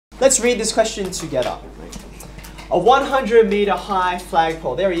let's read this question together. A 100-meter high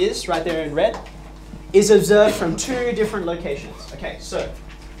flagpole, there he is, right there in red, is observed from 2 different locations. Okay, so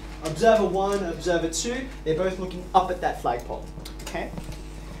observer 1, observer 2, they're both looking up at that flagpole. Okay.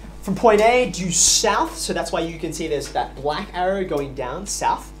 From point A due south, so that's why you can see there's that black arrow going down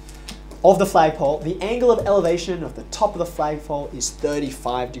south of the flagpole. The angle of elevation of the top of the flagpole is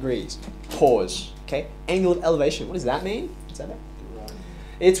 35 degrees. Pause. Okay. Angle of elevation. What does that mean? What's that mean?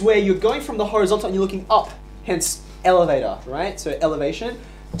 It's where you're going from the horizontal and you're looking up. Hence elevator, right? So elevation.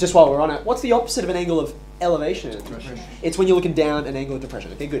 Just while we're on it, what's the opposite of an angle of elevation? Depression. It's when you're looking down, an angle of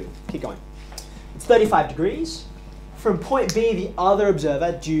depression. Okay, good. Keep going. It's 35 degrees. From point B, the other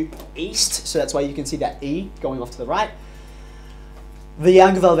observer due east, so that's why you can see that E going off to the right. The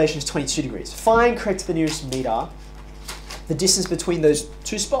angle of elevation is 22 degrees. Find, correct to the nearest meter, the distance between those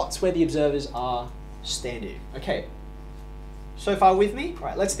 2 spots where the observers are standing. Okay, so far with me? All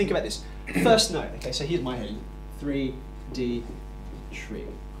right, let's think about this. First note, okay, so here's my heading, 3D tree.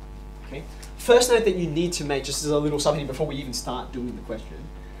 Okay, first note that you need to make, just as a little subheading before we even start doing the question,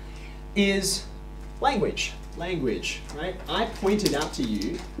 is language. Language, right? I pointed out to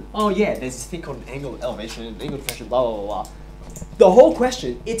you, oh yeah, there's this thing called an angle of elevation, an angle of depression, blah, blah, blah, blah. The whole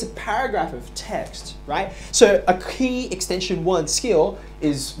question, it's a paragraph of text, right? So a key extension 1 skill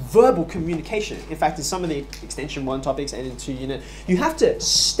is verbal communication. In fact, in some of the extension 1 topics and in 2 unit, you have to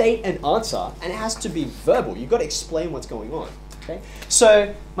state an answer and it has to be verbal. You've got to explain what's going on, okay?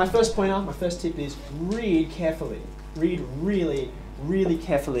 So my first pointer, my first tip is read carefully. Read really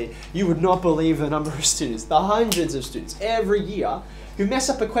carefully. You would not believe the number of students, the hundreds of students every year who mess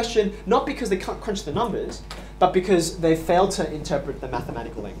up a question not because they can't crunch the numbers, but because they fail to interpret the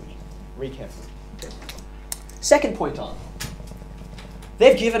mathematical language. Read carefully. Second pointer.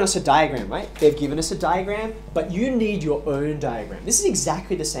 They've given us a diagram, right? They've given us a diagram, but you need your own diagram. This is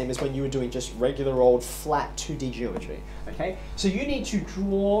exactly the same as when you were doing just regular old flat 2D geometry, okay? So you need to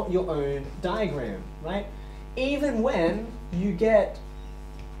draw your own diagram, right? Even when you get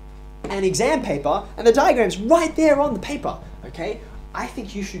an exam paper and the diagram's right there on the paper, okay? I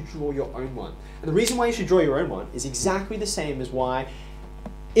think you should draw your own one. And the reason why you should draw your own one is exactly the same as why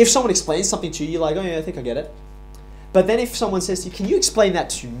if someone explains something to you, you're like, oh yeah, I think I get it. But then if someone says to you, can you explain that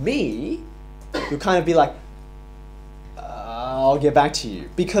to me? You'll kind of be like, I'll get back to you.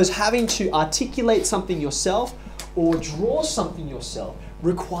 Because having to articulate something yourself or draw something yourself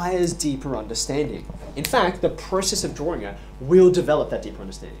requires deeper understanding. In fact, the process of drawing it will develop that deeper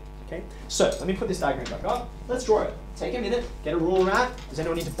understanding. Okay? So let me put this diagram back up. Let's draw it. Take a minute, get a ruler out. Does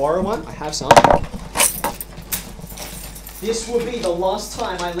anyone need to borrow one? I have some. This will be the last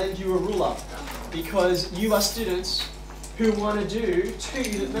time I lend you a ruler because you are students who want to do 2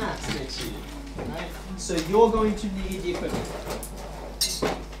 unit maths next year. Right? So you're going to need the equipment.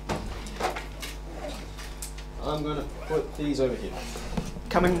 I'm going to put these over here.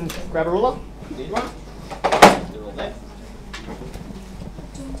 Come and grab a ruler. Need one? They're all there.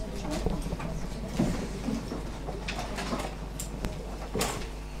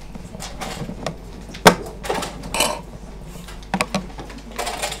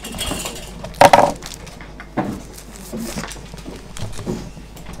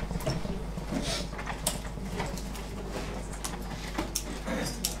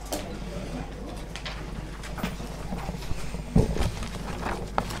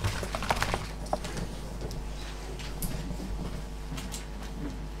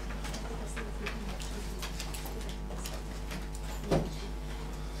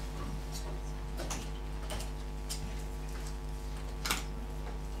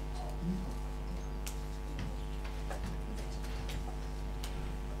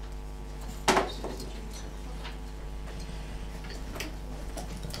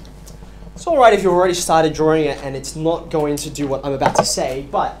 It's alright if you've already started drawing it and it's not going to do what I'm about to say,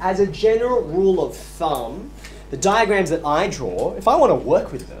 but as a general rule of thumb, the diagrams that I draw, if I want to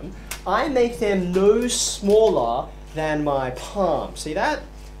work with them, I make them no smaller than my palm. See that?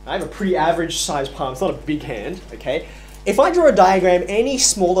 I have a pretty average sized palm, it's not a big hand, okay? If I draw a diagram any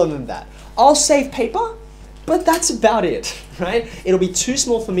smaller than that, I'll save paper, but that's about it, right? It'll be too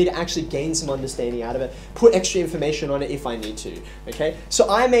small for me to actually gain some understanding out of it, put extra information on it if I need to, okay? So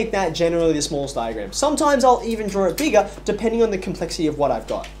I make that generally the smallest diagram. Sometimes I'll even draw it bigger depending on the complexity of what I've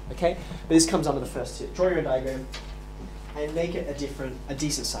got, okay? But this comes under the first tip. Draw your own diagram and make it a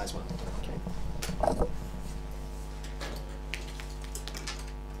decent size one, okay?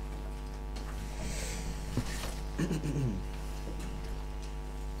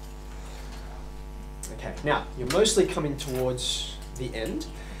 Okay, now, you're mostly coming towards the end.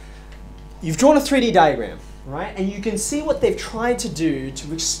 You've drawn a 3D diagram, right? And you can see what they've tried to do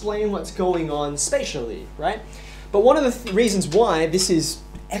to explain what's going on spatially, right? But one of the reasons why this is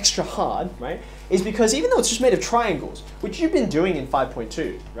extra hard, right, is because even though it's just made of triangles, which you've been doing in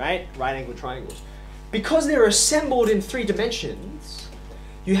 5.2, right, right angle triangles, because they're assembled in 3 dimensions,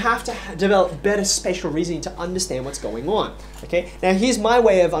 you have to develop better spatial reasoning to understand what's going on, okay? Now here's my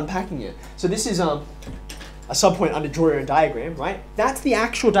way of unpacking it. So this is a subpoint under draw your own diagram, right? That's the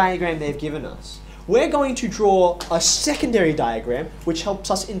actual diagram they've given us. We're going to draw a secondary diagram which helps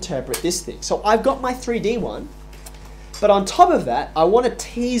us interpret this thing. So I've got my 3D one, but on top of that, I want to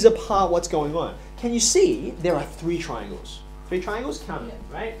tease apart what's going on. Can you see there are 3 triangles? 3 triangles? Count them,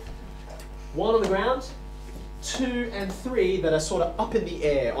 right? 1 on the ground, 2 and 3 that are sort of up in the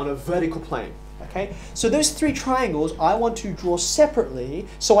air on a vertical plane. Okay? So those 3 triangles I want to draw separately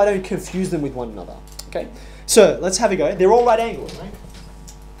so I don't confuse them with one another. Okay? So let's have a go. They're all right angles, right?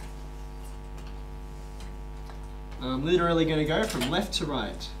 I'm literally going to go from left to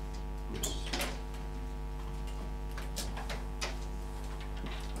right.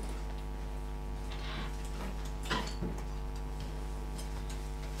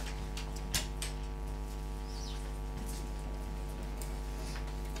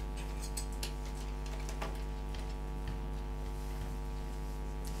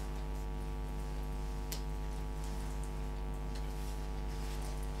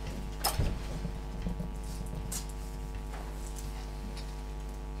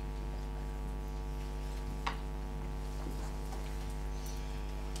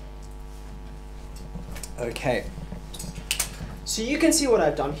 Okay, so you can see what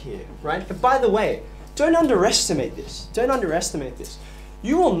I've done here, right? But by the way, don't underestimate this. Don't underestimate this.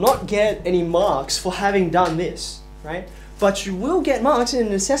 You will not get any marks for having done this, right? But you will get marks in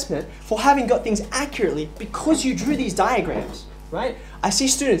an assessment for having got things accurately because you drew these diagrams, right? I see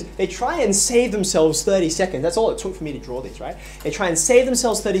students, they try and save themselves 30 seconds. That's all it took for me to draw these, right? They try and save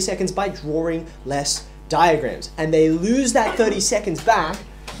themselves 30 seconds by drawing less diagrams. And they lose that 30 seconds back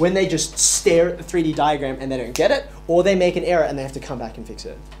when they just stare at the 3D diagram and they don't get it, or they make an error and they have to come back and fix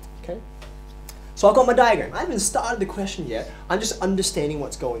it, okay? So I've got my diagram. I haven't started the question yet. I'm just understanding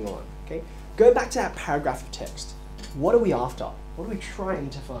what's going on, okay? Go back to that paragraph of text. What are we after? What are we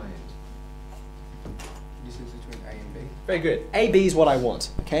trying to find? Distance between A and B. Very good. AB is what I want,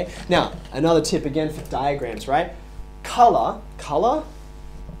 okay? Now, another tip again for diagrams, right? Color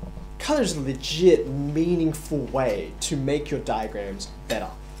is a legit meaningful way to make your diagrams better,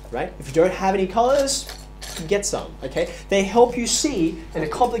 right? If you don't have any colors, get some, okay? They help you see in a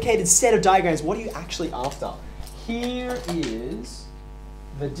complicated set of diagrams what are you actually after. Here is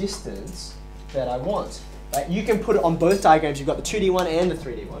the distance that I want, right? You can put it on both diagrams. You've got the 2D one and the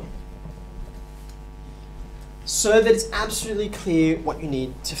 3D one, so that it's absolutely clear what you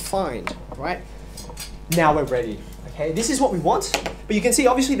need to find, right? Now we're ready. Okay, this is what we want, but you can see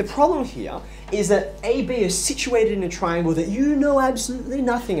obviously the problem here is that AB is situated in a triangle that you know absolutely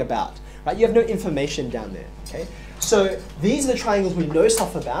nothing about, right? You have no information down there, okay? So these are the triangles we know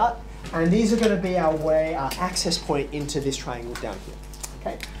stuff about, and these are going to be our access point into this triangle down here,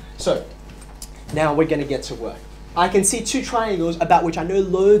 okay? So now we're going to get to work. I can see 2 triangles about which I know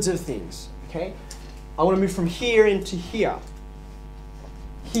loads of things, okay? I want to move from here into here.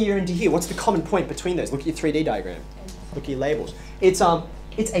 Here into here. What's the common point between those? Look at your 3D diagram. Look at your labels. It's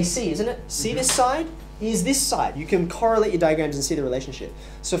AC, isn't it? See this side is this side. You can correlate your diagrams and see the relationship.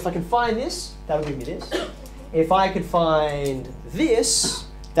 So if I can find this, that'll give me this. If I could find this,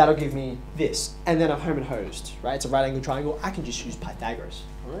 that'll give me this. And then I'm home and hosed, right? It's a right angle triangle. I can just use Pythagoras,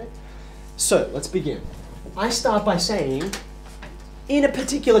 all right? So let's begin. I start by saying, in a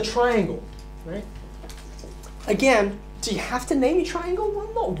particular triangle, right? Again, do you have to name your triangle? Well,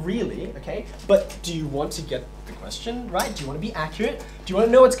 not really, okay? But do you want to get the question right? Do you want to be accurate? Do you want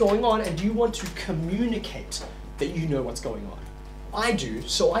to know what's going on? And do you want to communicate that you know what's going on? I do,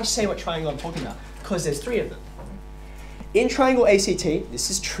 so I say what triangle I'm talking about, because there's 3 of them. In triangle ACT, this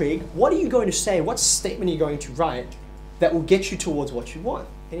is trig, what are you going to say? What statement are you going to write that will get you towards what you want?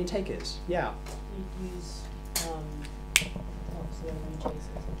 Any takers? Yeah. You use auxiliary adjacent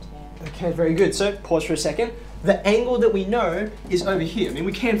and tan. Okay, very good. So pause for a second. The angle that we know is over here. I mean,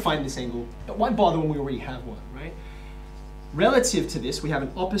 we can find this angle, but why bother when we already have one, right? Relative to this, we have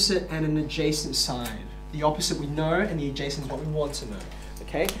an opposite and an adjacent side. The opposite we know, and the adjacent is what we want to know.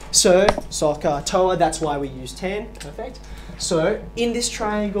 Okay, so soccer, toa, that's why we use tan. Perfect. So in this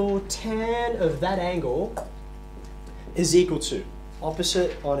triangle, tan of that angle is equal to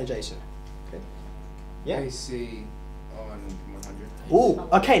opposite on adjacent. Okay. Yeah. AC on 100. Ooh.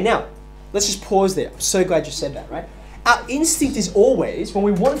 Okay. Now let's just pause there. I'm so glad you said that. Right. Our instinct is always, when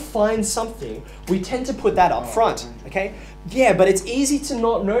we want to find something, we tend to put that up front, okay? Yeah, but it's easy to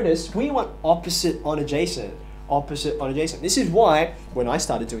not notice. We want opposite on adjacent, opposite on adjacent. This is why, when I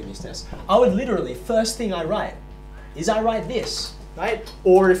started doing these tests, I would literally, first thing I write is I write this, right?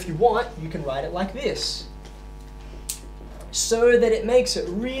 Or if you want, you can write it like this, so that it makes it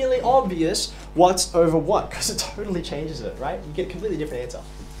really obvious what's over what, because it totally changes it, right? You get a completely different answer.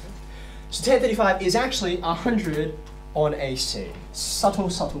 So tan 35 is actually 100 on AC. Subtle,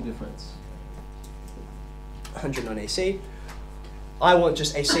 subtle difference. 100 on AC. I want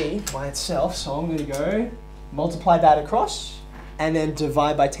just AC by itself, so I'm going to go multiply that across, and then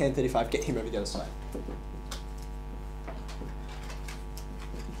divide by tan 35, get him over the other side.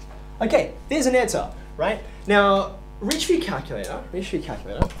 Okay, there's an answer, right? Now, reach for your calculator,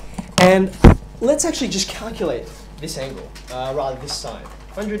 and let's actually just calculate this angle, rather this side.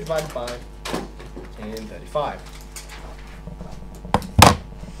 100 divided by tan 35.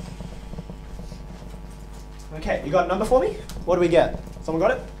 Okay, you got a number for me? What do we get? Someone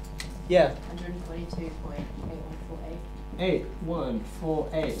got it? Yeah. 142.8148.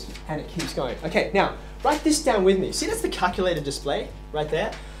 8148, and it keeps going. Okay, now, write this down with me. See, that's the calculator display right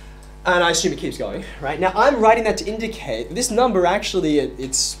there? And I assume it keeps going, right? Now, I'm writing that to indicate this number actually,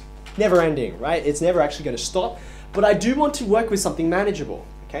 it's never ending, right? It's never actually going to stop. But I do want to work with something manageable,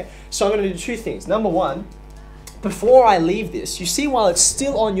 okay? So I'm going to do two things. Number one, before I leave this, you see while it's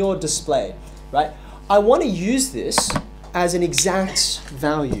still on your display, right? I want to use this as an exact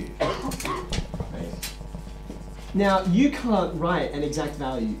value. Now, you can't write an exact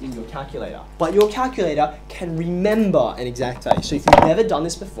value in your calculator, but your calculator can remember an exact value. So if you've never done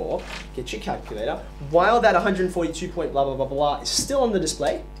this before, get your calculator. While that 142 point blah, blah, blah, blah is still on the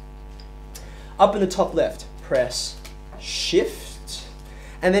display, up in the top left, press Shift.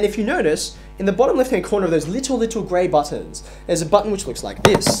 And then if you notice, in the bottom left-hand corner of those little gray buttons, there's a button which looks like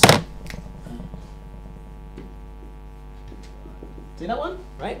this. See that one?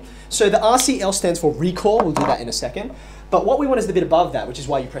 Right? So the RCL stands for recall. We'll do that in a second. But what we want is the bit above that, which is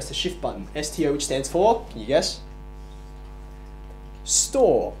why you press the Shift button. STO, which stands for, can you guess?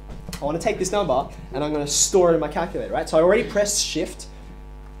 Store. I want to take this number and I'm going to store it in my calculator, right? So I already pressed Shift.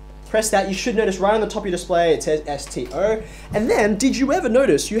 Press that. You should notice right on the top of your display it says STO. And then, did you ever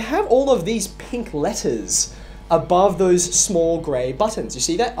notice you have all of these pink letters above those small gray buttons? You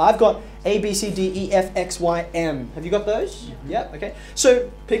see that? I've got A, B, C, D, E, F, X, Y, M. Have you got those? Yeah, okay.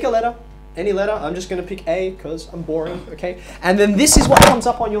 So pick a letter, any letter. I'm just going to pick A because I'm boring, okay? And then this is what comes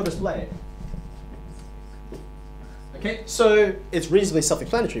up on your display. Okay, so it's reasonably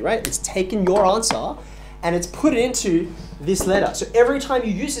self-explanatory, right? It's taken your answer and it's put it into this letter. So every time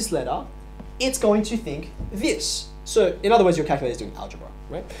you use this letter, it's going to think this. So in other words, your calculator is doing algebra,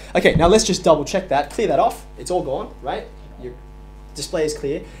 right? Okay, now let's just double check that, clear that off. It's all gone, right? Your display is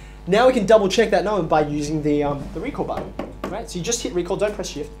clear. Now we can double check that number by using the recall button, right? So you just hit recall, don't press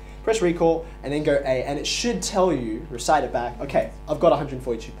Shift, press recall, and then go A, and it should tell you, recite it back, okay, I've got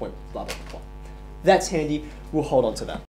 142 point blah, blah, blah. That's handy, we'll hold on to that.